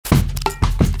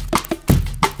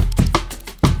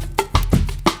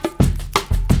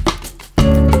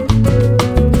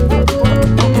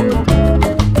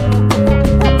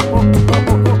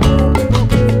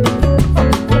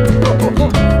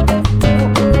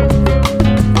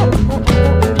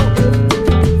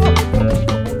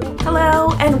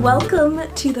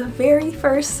to the very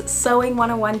first Sewing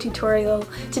 101 tutorial.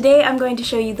 Today I'm going to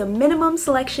show you the minimum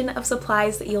selection of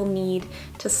supplies that you'll need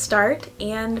to start,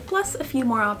 and plus a few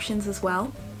more options as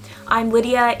well. I'm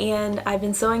Lydia and I've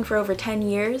been sewing for over 10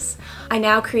 years. I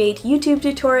now create YouTube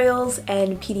tutorials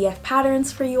and PDF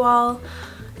patterns for you all,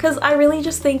 because I really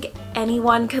just think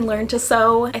anyone can learn to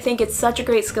sew. I think it's such a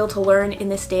great skill to learn in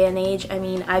this day and age. I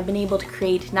mean, I've been able to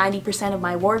create 90% of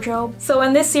my wardrobe. So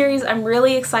in this series, I'm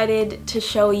really excited to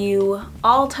show you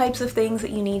all types of things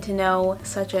that you need to know,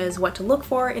 such as what to look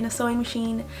for in a sewing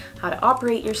machine, how to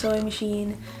operate your sewing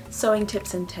machine, sewing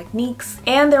tips and techniques,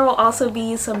 and there will also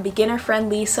be some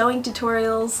beginner-friendly sewing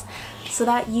tutorials so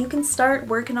that you can start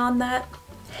working on that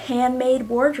handmade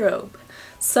wardrobe.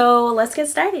 So let's get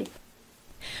started.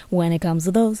 When it comes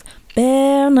to those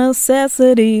bare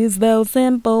necessities, those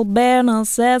simple bare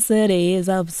necessities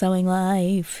of sewing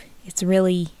life, it's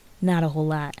really not a whole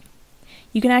lot.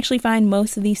 You can actually find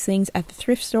most of these things at the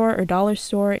thrift store or dollar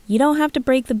store. You don't have to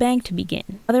break the bank to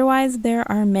begin. Otherwise, there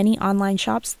are many online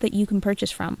shops that you can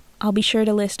purchase from. I'll be sure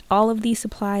to list all of these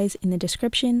supplies in the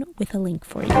description with a link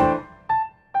for you.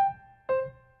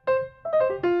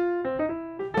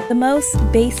 The most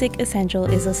basic essential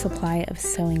is a supply of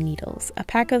sewing needles. A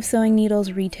pack of sewing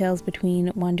needles retails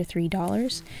between $1 to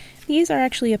 $3. These are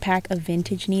actually a pack of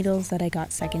vintage needles that I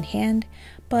got secondhand,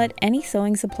 but any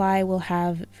sewing supply will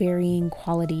have varying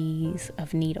qualities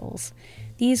of needles.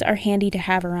 These are handy to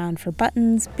have around for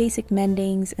buttons, basic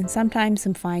mendings, and sometimes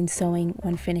some fine sewing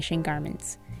when finishing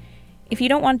garments. If you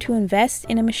don't want to invest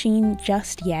in a machine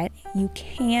just yet, you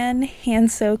can hand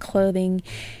sew clothing.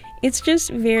 It's just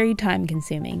very time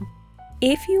consuming.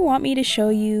 If you want me to show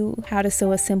you how to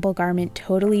sew a simple garment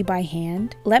totally by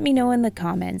hand, let me know in the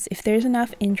comments. If there's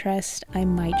enough interest, I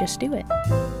might just do it.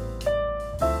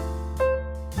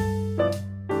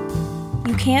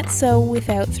 You can't sew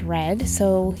without thread,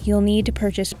 so you'll need to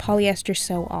purchase polyester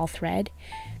sew all thread.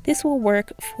 This will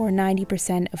work for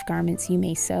 90% of garments you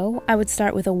may sew. I would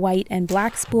start with a white and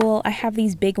black spool. I have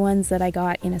these big ones that I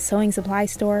got in a sewing supply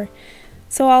store.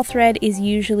 Sew all thread is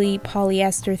usually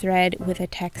polyester thread with a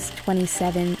text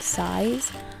 27 size.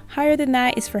 Higher than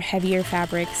that is for heavier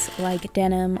fabrics like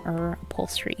denim or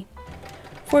upholstery.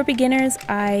 For beginners,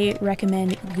 I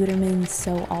recommend Gutermann's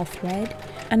Sew All Thread.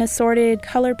 An assorted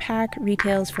color pack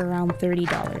retails for around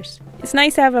 $30. It's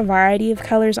nice to have a variety of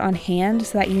colors on hand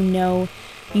so that you know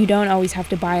you don't always have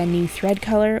to buy a new thread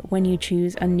color when you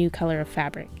choose a new color of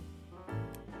fabric.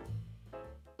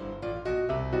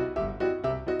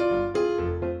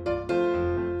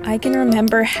 I can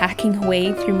remember hacking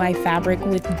away through my fabric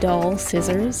with dull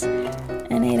scissors,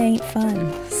 and it ain't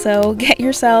fun. So get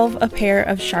yourself a pair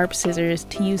of sharp scissors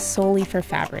to use solely for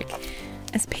fabric,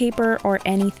 as paper or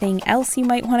anything else you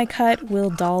might want to cut will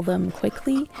dull them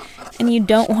quickly, and you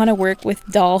don't want to work with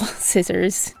dull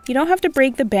scissors. You don't have to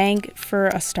break the bank for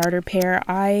a starter pair.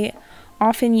 I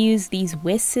often use these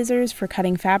whisk scissors for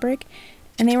cutting fabric,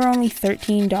 and they were only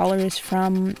 $13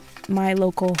 from my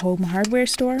local home hardware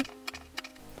store.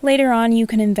 Later on, you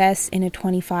can invest in a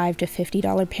 $25 to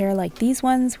 $50 pair like these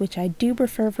ones, which I do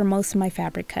prefer for most of my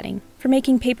fabric cutting. For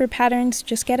making paper patterns,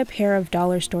 just get a pair of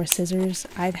dollar store scissors.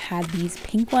 I've had these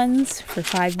pink ones for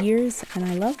 5 years, and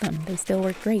I love them. They still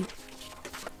work great.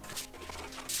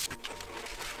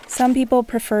 Some people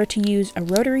prefer to use a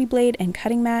rotary blade and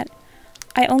cutting mat.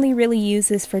 I only really use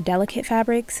this for delicate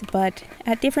fabrics, but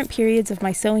at different periods of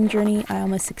my sewing journey, I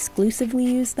almost exclusively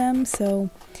use them, so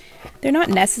they're not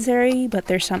necessary, but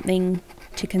they're something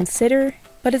to consider.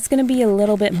 But it's going to be a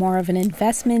little bit more of an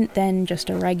investment than just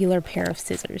a regular pair of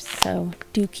scissors, so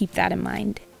do keep that in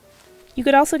mind. You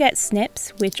could also get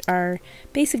snips, which are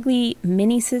basically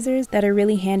mini scissors that are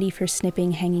really handy for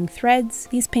snipping hanging threads.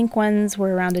 These pink ones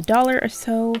were around $1 or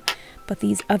so, but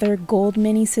these other gold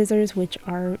mini scissors, which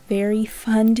are very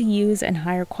fun to use and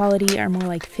higher quality, are more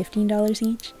like $15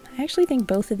 each. I actually think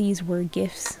both of these were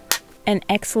gifts. And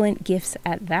excellent gifts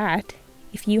at that.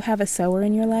 If you have a sewer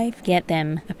in your life, get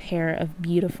them a pair of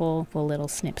beautiful little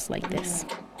snips like this.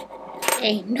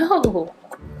 Hey, no!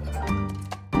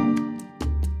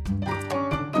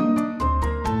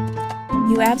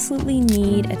 You absolutely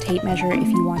need a tape measure if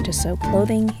you want to sew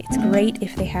clothing. It's great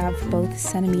if they have both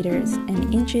centimeters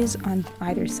and inches on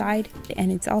either side,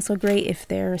 and it's also great if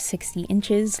they're 60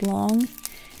 inches long.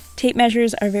 Tape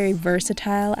measures are very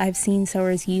versatile. I've seen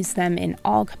sewers use them in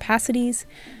all capacities,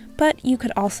 but you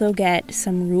could also get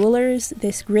some rulers.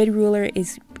 This grid ruler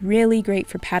is really great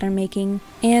for pattern making,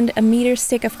 and a meter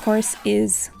stick, of course,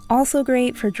 is also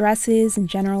great for dresses and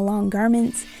general long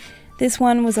garments. This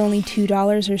one was only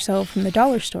 $2 or so from the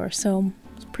dollar store, so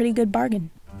it's a pretty good bargain.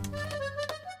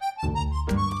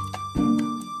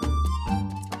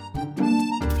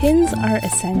 Pins are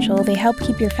essential. They help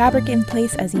keep your fabric in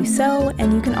place as you sew,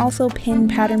 and you can also pin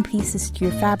pattern pieces to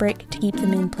your fabric to keep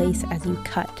them in place as you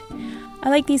cut.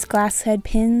 I like these glass head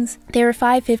pins. They were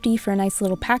 $5.50 for a nice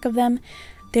little pack of them.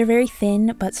 They're very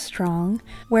thin but strong,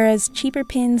 whereas cheaper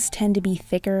pins tend to be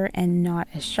thicker and not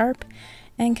as sharp,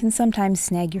 and can sometimes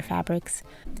snag your fabrics.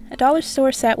 A dollar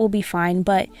store set will be fine,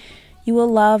 but you will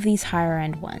love these higher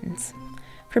end ones.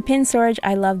 For pin storage,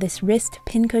 I love this wrist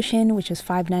pin cushion, which is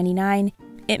 $5.99.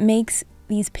 It makes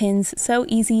these pins so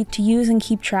easy to use and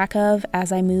keep track of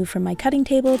as I move from my cutting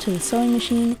table to the sewing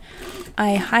machine.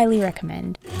 I highly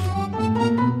recommend.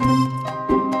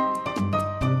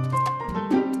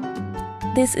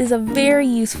 This is a very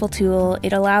useful tool.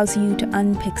 It allows you to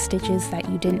unpick stitches that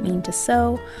you didn't mean to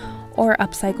sew, or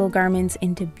upcycle garments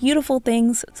into beautiful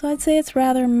things, so I'd say it's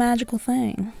rather a magical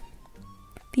thing.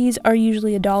 These are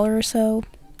usually $1 or so.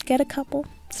 Get a couple.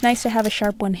 It's nice to have a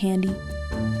sharp one handy.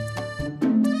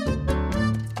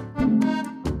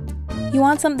 You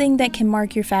want something that can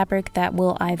mark your fabric that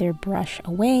will either brush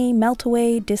away, melt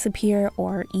away, disappear,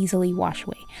 or easily wash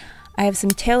away. I have some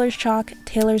Tailors chalk,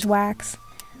 Tailors wax,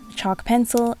 a chalk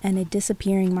pencil, and a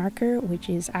disappearing marker, which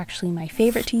is actually my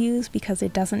favorite to use because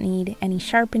it doesn't need any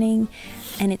sharpening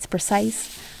and it's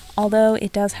precise, although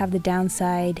it does have the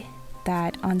downside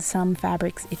that on some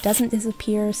fabrics it doesn't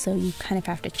disappear, so you kind of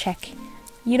have to check.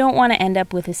 You don't want to end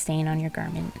up with a stain on your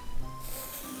garment.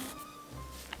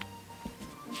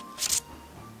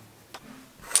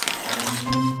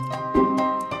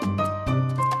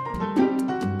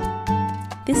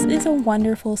 This is a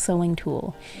wonderful sewing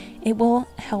tool. It will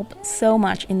help so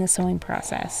much in the sewing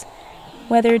process.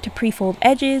 Whether to pre-fold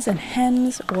edges and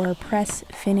hems or press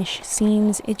finish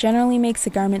seams, it generally makes the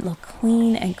garment look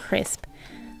clean and crisp.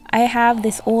 I have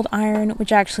this old iron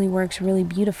which actually works really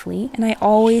beautifully, and I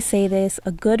always say this,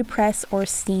 a good press or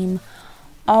steam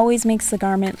always makes the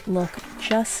garment look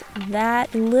just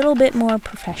that little bit more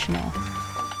professional.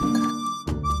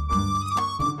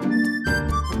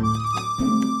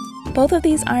 Both of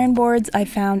these iron boards I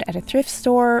found at a thrift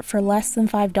store for less than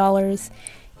 $5.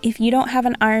 If you don't have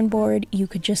an iron board, you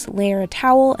could just layer a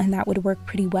towel and that would work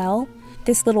pretty well.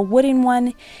 This little wooden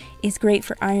one is great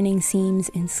for ironing seams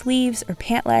in sleeves or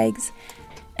pant legs.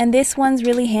 And this one's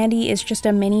really handy. It's just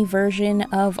a mini version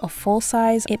of a full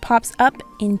size. It pops up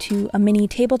into a mini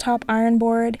tabletop iron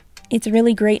board. It's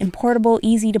really great and portable,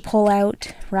 easy to pull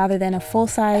out rather than a full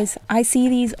size. I see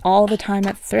these all the time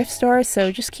at thrift stores,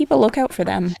 so just keep a lookout for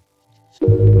them.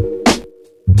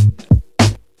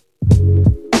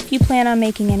 If you plan on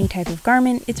making any type of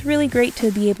garment, it's really great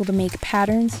to be able to make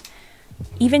patterns,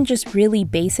 even just really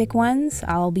basic ones.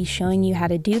 I'll be showing you how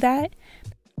to do that.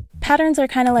 Patterns are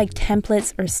kind of like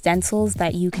templates or stencils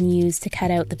that you can use to cut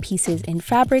out the pieces in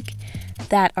fabric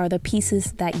that are the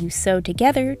pieces that you sew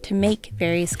together to make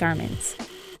various garments.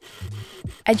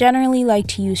 I generally like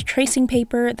to use tracing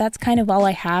paper. That's kind of all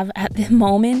I have at the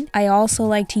moment. I also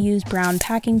like to use brown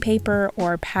packing paper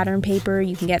or pattern paper.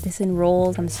 You can get this in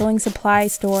rolls from sewing supply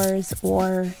stores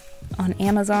or on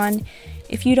Amazon.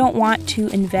 If you don't want to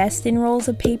invest in rolls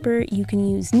of paper, you can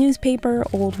use newspaper,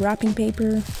 old wrapping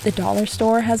paper. The dollar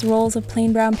store has rolls of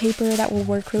plain brown paper that will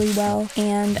work really well.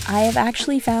 And I have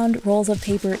actually found rolls of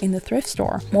paper in the thrift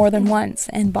store more than once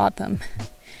and bought them.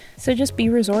 So just be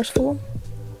resourceful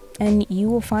and you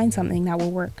will find something that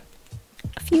will work.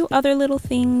 A few other little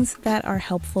things that are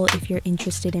helpful if you're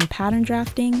interested in pattern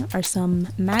drafting are some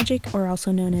magic, or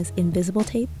also known as invisible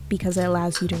tape, because it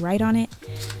allows you to write on it.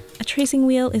 A tracing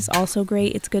wheel is also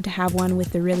great. It's good to have one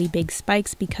with the really big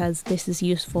spikes because this is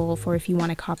useful for if you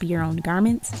want to copy your own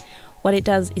garments. What it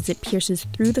does is it pierces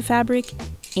through the fabric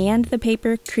and the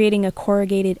paper, creating a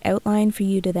corrugated outline for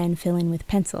you to then fill in with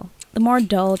pencil. The more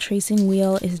dull tracing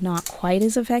wheel is not quite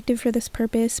as effective for this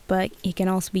purpose, but it can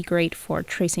also be great for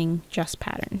tracing just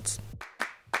patterns.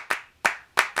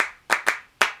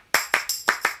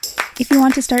 If you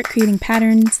want to start creating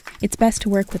patterns, it's best to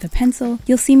work with a pencil.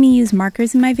 You'll see me use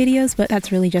markers in my videos, but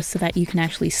that's really just so that you can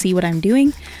actually see what I'm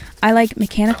doing. I like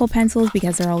mechanical pencils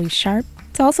because they're always sharp.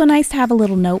 It's also nice to have a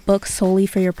little notebook solely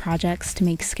for your projects to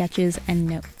make sketches and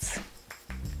notes.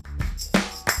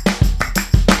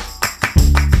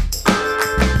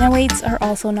 Now, weights are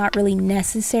also not really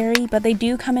necessary, but they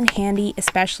do come in handy,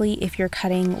 especially if you're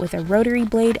cutting with a rotary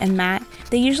blade and mat.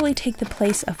 They usually take the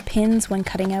place of pins when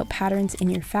cutting out patterns in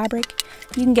your fabric.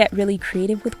 You can get really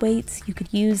creative with weights. You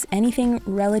could use anything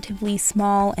relatively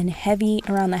small and heavy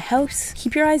around the house.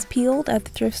 Keep your eyes peeled at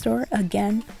the thrift store,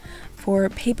 again, for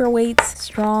paper weights,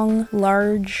 strong,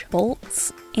 large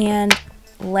bolts, and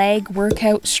leg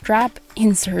workout strap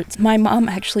inserts. My mom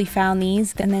actually found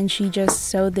these and then she just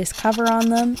sewed this cover on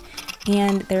them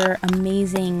and they're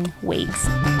amazing weights.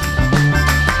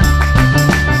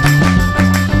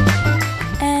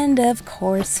 And of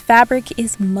course, fabric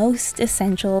is most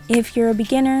essential. If you're a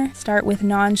beginner, start with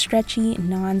non-stretchy,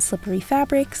 non-slippery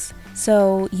fabrics.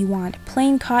 So you want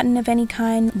plain cotton of any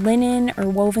kind, linen or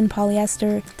woven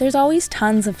polyester. There's always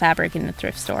tons of fabric in the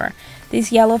thrift store.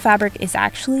 This yellow fabric is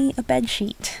actually a bed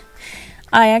sheet.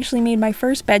 I actually made my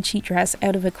first bedsheet dress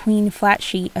out of a queen flat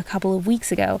sheet a couple of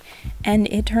weeks ago, and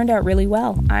it turned out really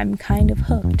well. I'm kind of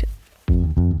hooked.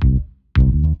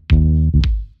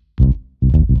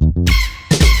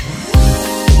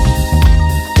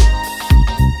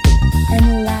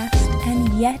 And last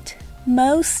and yet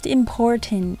most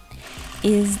important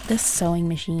is the sewing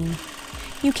machine.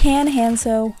 You can hand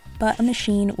sew, but a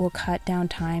machine will cut down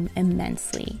time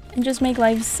immensely and just make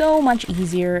life so much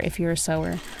easier if you're a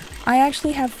sewer. I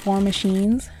actually have 4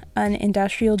 machines, an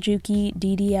industrial Juki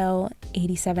DDL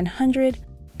 8700,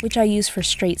 which I use for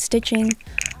straight stitching,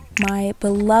 my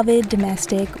beloved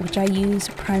domestic, which I use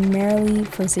primarily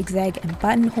for zigzag and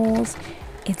buttonholes.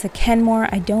 It's a Kenmore.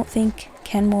 I don't think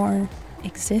Kenmore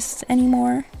exists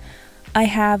anymore. I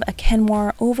have a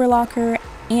Kenmore Overlocker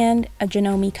and a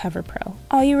Janome Cover Pro.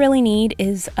 All you really need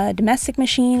is a domestic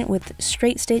machine with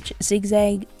straight stitch,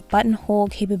 zigzag, buttonhole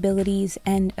capabilities,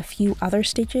 and a few other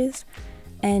stitches,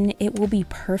 and it will be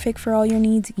perfect for all your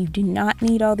needs. You do not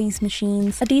need all these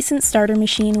machines. A decent starter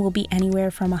machine will be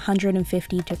anywhere from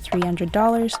 $150 to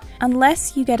 $300,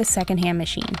 unless you get a secondhand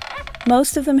machine.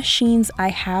 Most of the machines I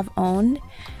have owned,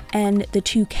 and the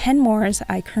 2 Kenmores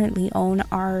I currently own,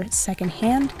 are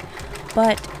secondhand,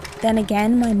 but then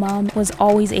again, my mom was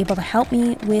always able to help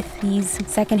me with these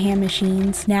secondhand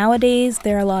machines. Nowadays,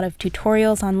 there are a lot of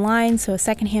tutorials online, so a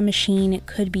secondhand machine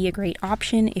could be a great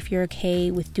option if you're okay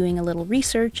with doing a little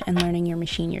research and learning your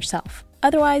machine yourself.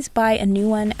 Otherwise, buy a new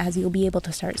one, as you'll be able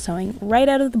to start sewing right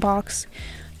out of the box.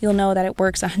 You'll know that it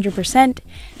works 100%,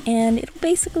 and it'll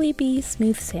basically be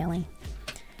smooth sailing.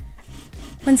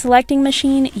 When selecting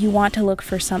machine, you want to look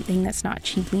for something that's not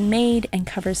cheaply made and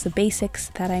covers the basics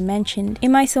that I mentioned.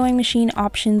 In my sewing machine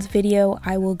options video,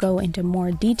 I will go into more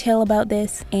detail about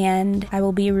this, and I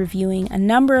will be reviewing a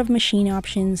number of machine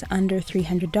options under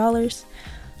 $300.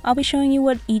 I'll be showing you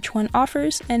what each one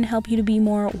offers and help you to be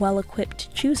more well-equipped to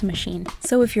choose a machine.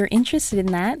 So if you're interested in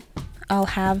that, I'll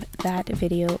have that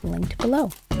video linked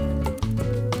below.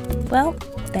 Well,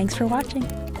 thanks for watching.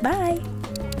 Bye!